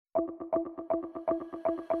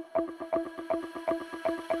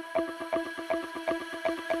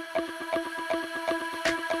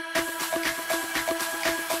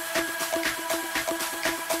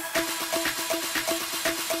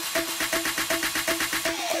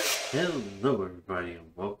Hello everybody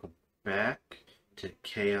and welcome back to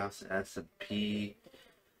Chaos SMP.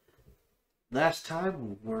 Last time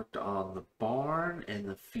we worked on the barn and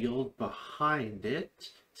the field behind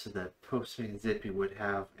it so that Postman Zippy would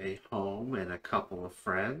have a home and a couple of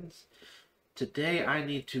friends. Today I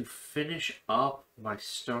need to finish up my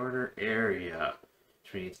starter area,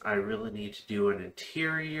 which means I really need to do an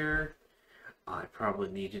interior. I probably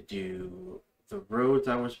need to do the roads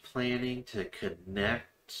I was planning to connect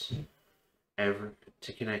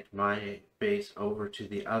my base over to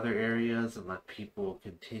the other areas and let people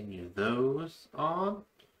continue those on,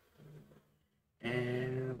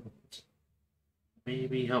 and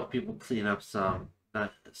maybe help people clean up some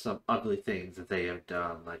ugly things that they have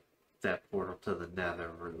done, like that portal to the nether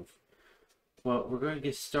roof. Well, we're going to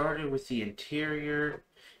get started with the interior,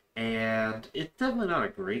 and it's definitely not a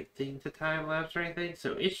great thing to time-lapse or anything,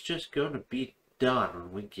 so it's just going to be done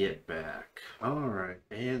when we get back. Alright,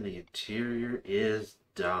 and the interior is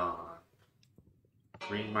done.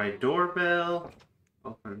 Ring my doorbell,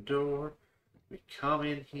 open door, we come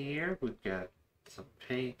in here, we've got some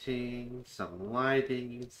painting, some lighting,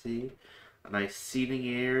 you can see, a nice seating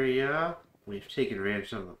area. We've taken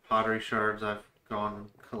advantage of the pottery shards I've gone and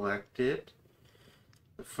collected.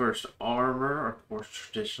 The first armor, of course,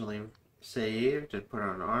 traditionally saved and put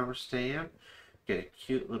on an armor stand. Got a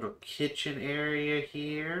cute little kitchen area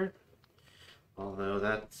here, although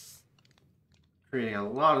that's creating a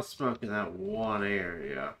lot of smoke in that one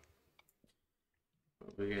area.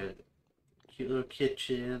 But we got a cute little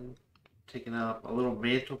kitchen, taking up a little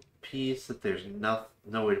mantelpiece that there's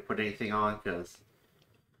no way to put anything on because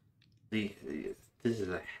this is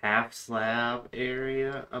a half slab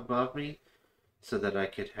area above me, so that I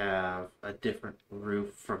could have a different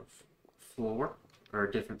roof from floor, or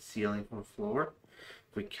a different ceiling from floor.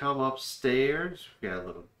 If we come upstairs, we've got a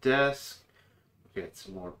little desk, we've got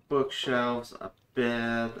some more bookshelves, a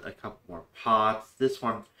bed, a couple more pots. This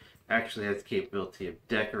one actually has the capability of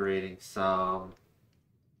decorating some.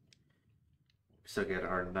 We still get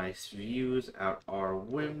our nice views out our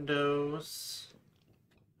windows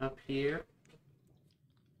up here.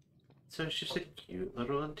 So it's just a cute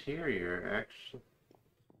little interior, actually.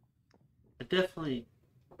 I definitely,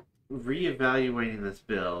 reevaluating this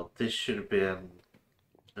build, this should have been,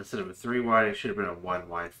 instead of a 3 wide, it should have been a 1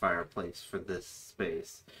 wide fireplace for this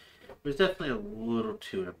space. It was definitely a little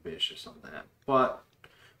too ambitious on that, but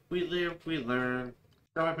we live, we learn.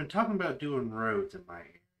 So I've been talking about doing roads in my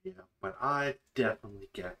area, but I definitely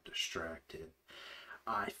got distracted.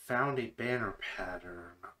 I found a banner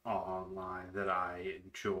pattern online that I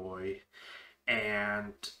enjoy,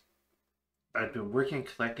 and I've been working on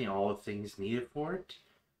collecting all the things needed for it,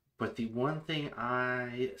 but the one thing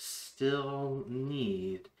I still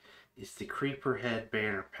need is the creeper head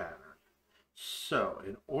banner pattern. So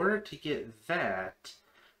in order to get that,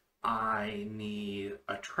 I need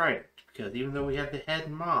a trident, because even though we have the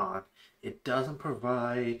head mod, it doesn't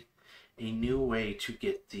provide a new way to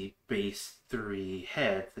get the base 3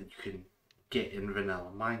 head that you can get in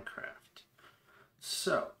vanilla Minecraft.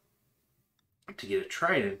 So, to get a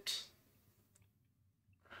trident,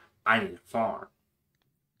 I need a farm.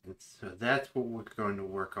 And so that's what we're going to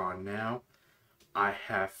work on now. I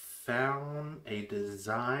have found a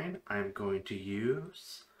design I'm going to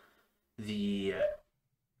use. The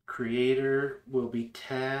creator will be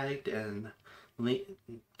tagged and linked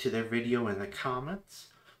to their video in the comments.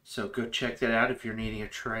 So go check that out if you're needing a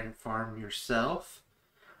trident farm yourself.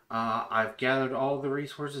 I've gathered all the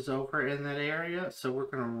resources over in that area, so we're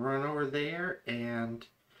going to run over there and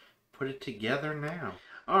put it together now.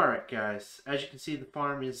 Alright guys, as you can see, the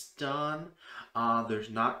farm is done. There's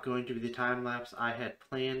not going to be the time lapse I had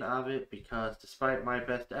planned of it, because despite my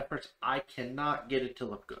best efforts, I cannot get it to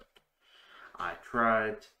look good. I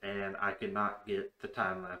tried and I could not get the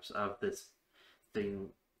time lapse of this thing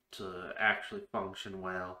to actually function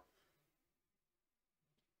well.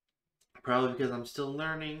 Probably because I'm still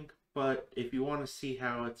learning, but if you want to see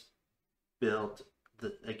how it's built,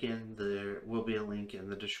 again, there will be a link in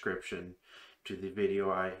the description to the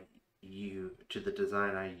video to the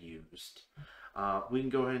design I used. We can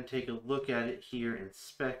go ahead and take a look at it here in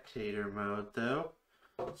spectator mode though.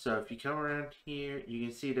 So if you come around here, you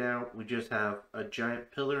can see now we just have a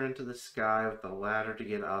giant pillar into the sky with a ladder to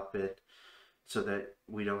get up it, so that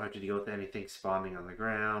we don't have to deal with anything spawning on the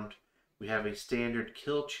ground. We have a standard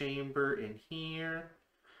kill chamber in here.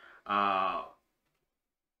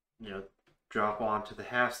 Drop onto the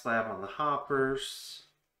half slab on the hoppers.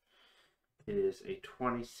 It is a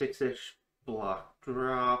 26-ish block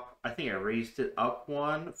drop. I think I raised it up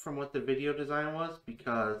one from what the video design was,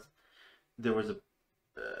 because there was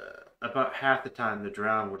about half the time the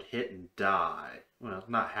drown would hit and die. Well,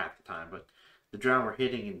 not half the time, but the drown were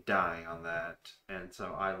hitting and dying on that, and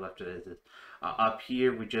so I left it as is. Up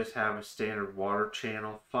here, we just have a standard water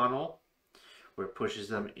channel funnel where it pushes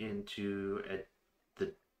them it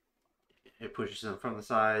pushes them from the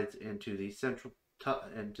sides into the central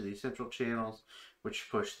channels, which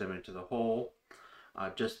push them into the hole.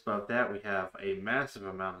 Just above that, we have a massive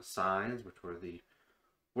amount of signs, which were the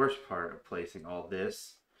worst part of placing all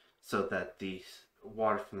this, so that the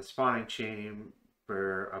water from the spawning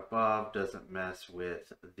chamber above doesn't mess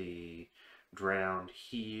with the drown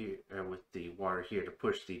here, with the water here to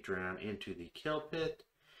push the drown into the kill pit.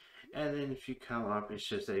 And then if you come up, it's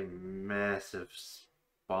just a massive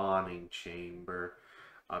spawning chamber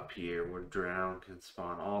up here where drown can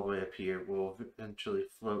spawn all the way up here. Will eventually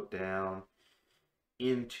float down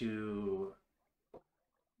into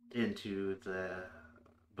the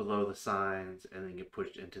below the signs and then get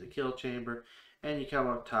pushed into the kill chamber. And you come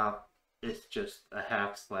up top, it's just a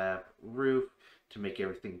half slab roof to make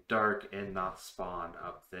everything dark and not spawn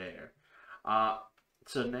up there.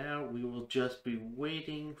 So now we will just be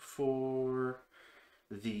waiting for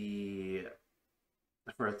a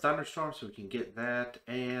thunderstorm so we can get that,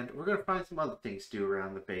 and we're going to find some other things to do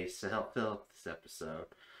around the base to help fill up this episode.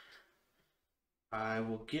 I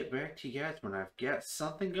will get back to you guys when I've got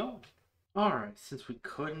something going. Alright, since we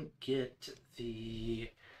couldn't get the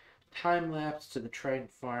time lapse to the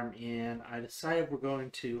Trident farm in, I decided we're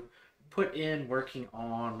going to put in working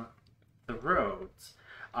on the roads.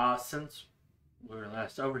 Since we were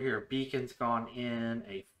last over here, a beacon's gone in,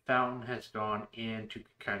 a fountain has gone in to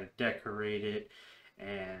kind of decorate it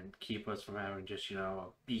and keep us from having just, you know,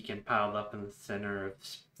 a beacon piled up in the center of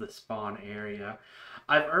the spawn area.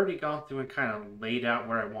 I've already gone through and kind of laid out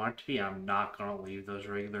where I want it to be. I'm not going to leave those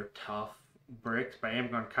regular tough bricks, but I am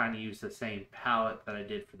going to kind of use the same palette that I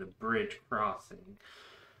did for the bridge crossing.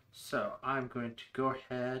 So I'm going to go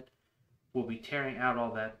ahead. We'll be tearing out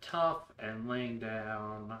all that tough and laying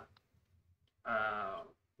down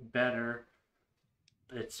better.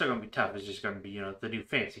 It's still going to be tough. It's just going to be, you know, the new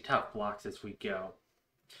fancy tough blocks as we go.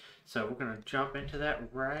 So we're going to jump into that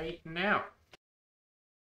right now.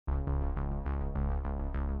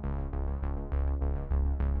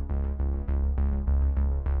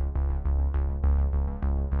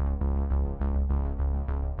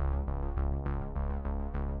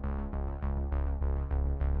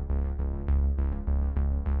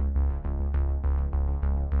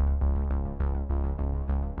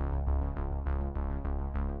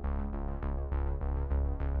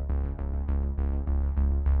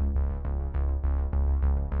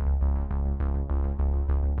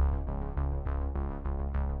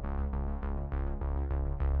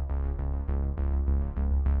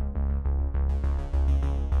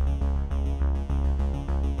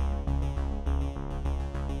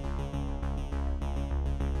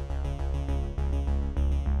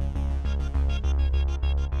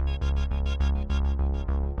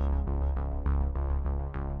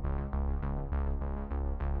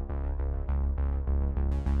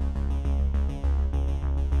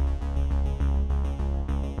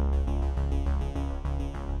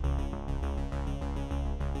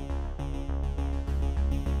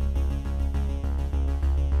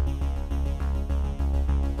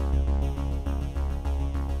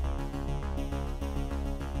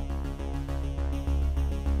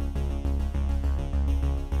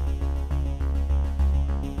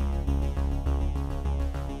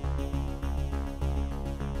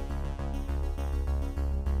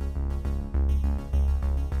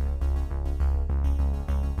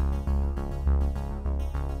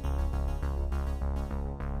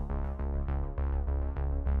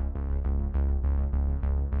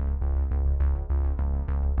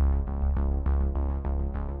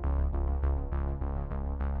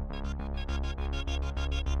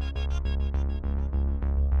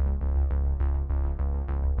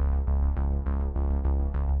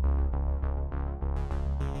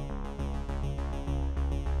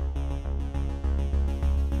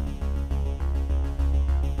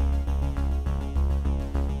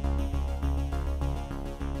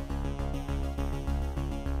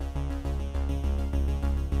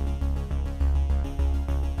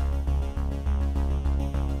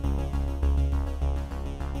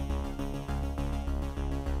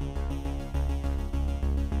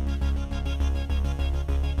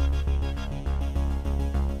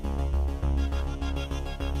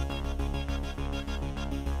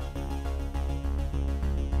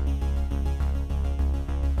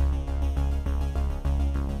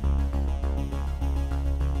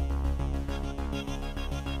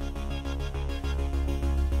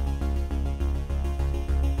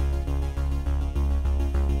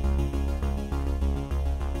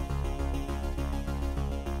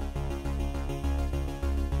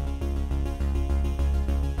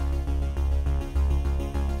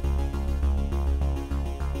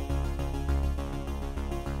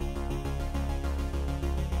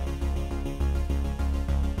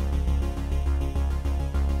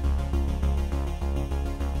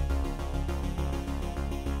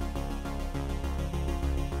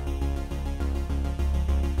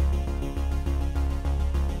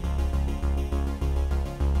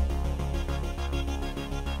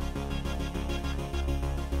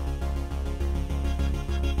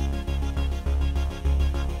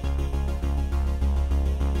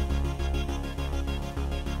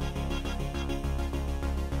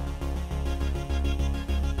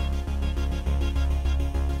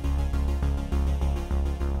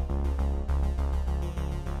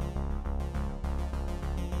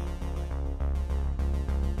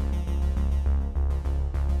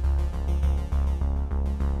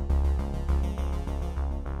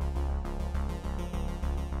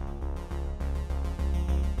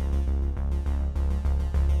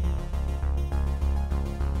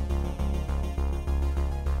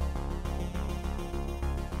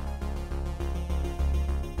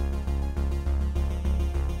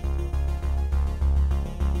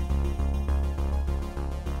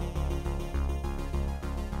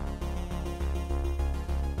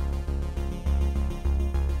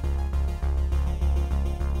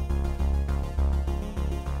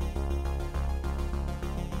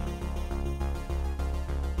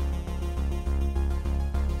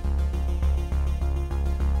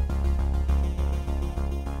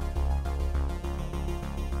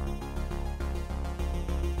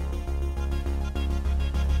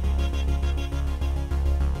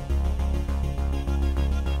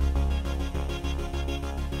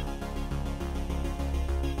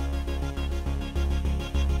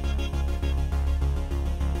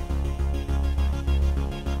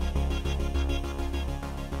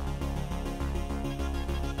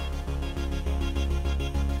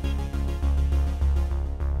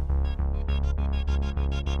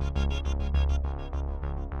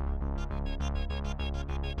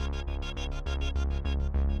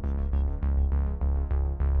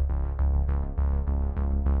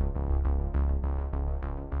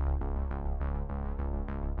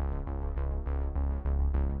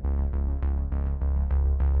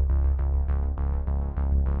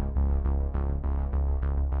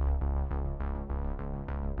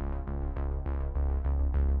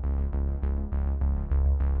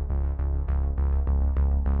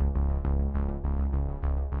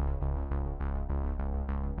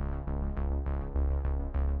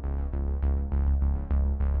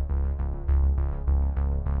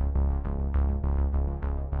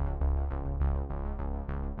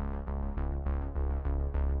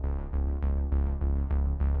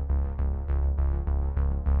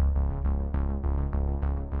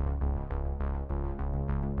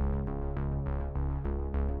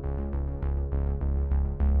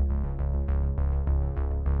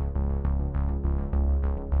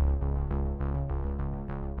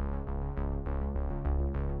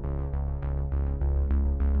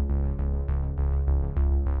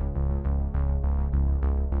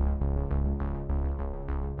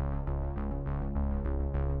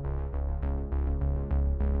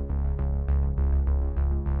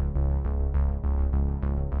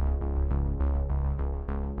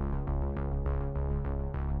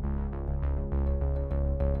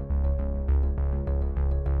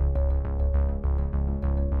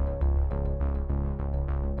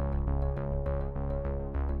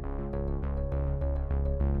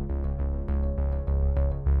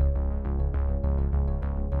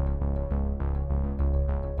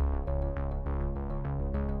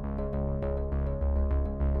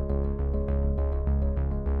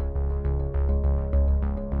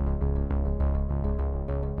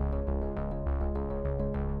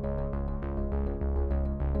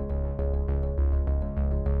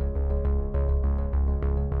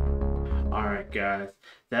 guys,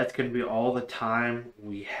 that's going to be all the time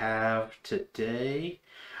we have today.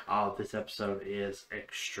 This episode is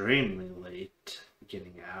extremely late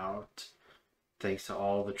getting out, thanks to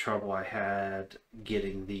all the trouble I had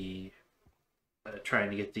getting the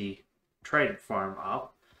trying to get the Trident farm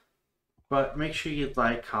up. But make sure you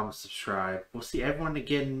like, comment, subscribe. We'll see everyone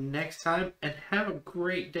again next time, and have a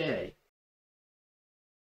great day.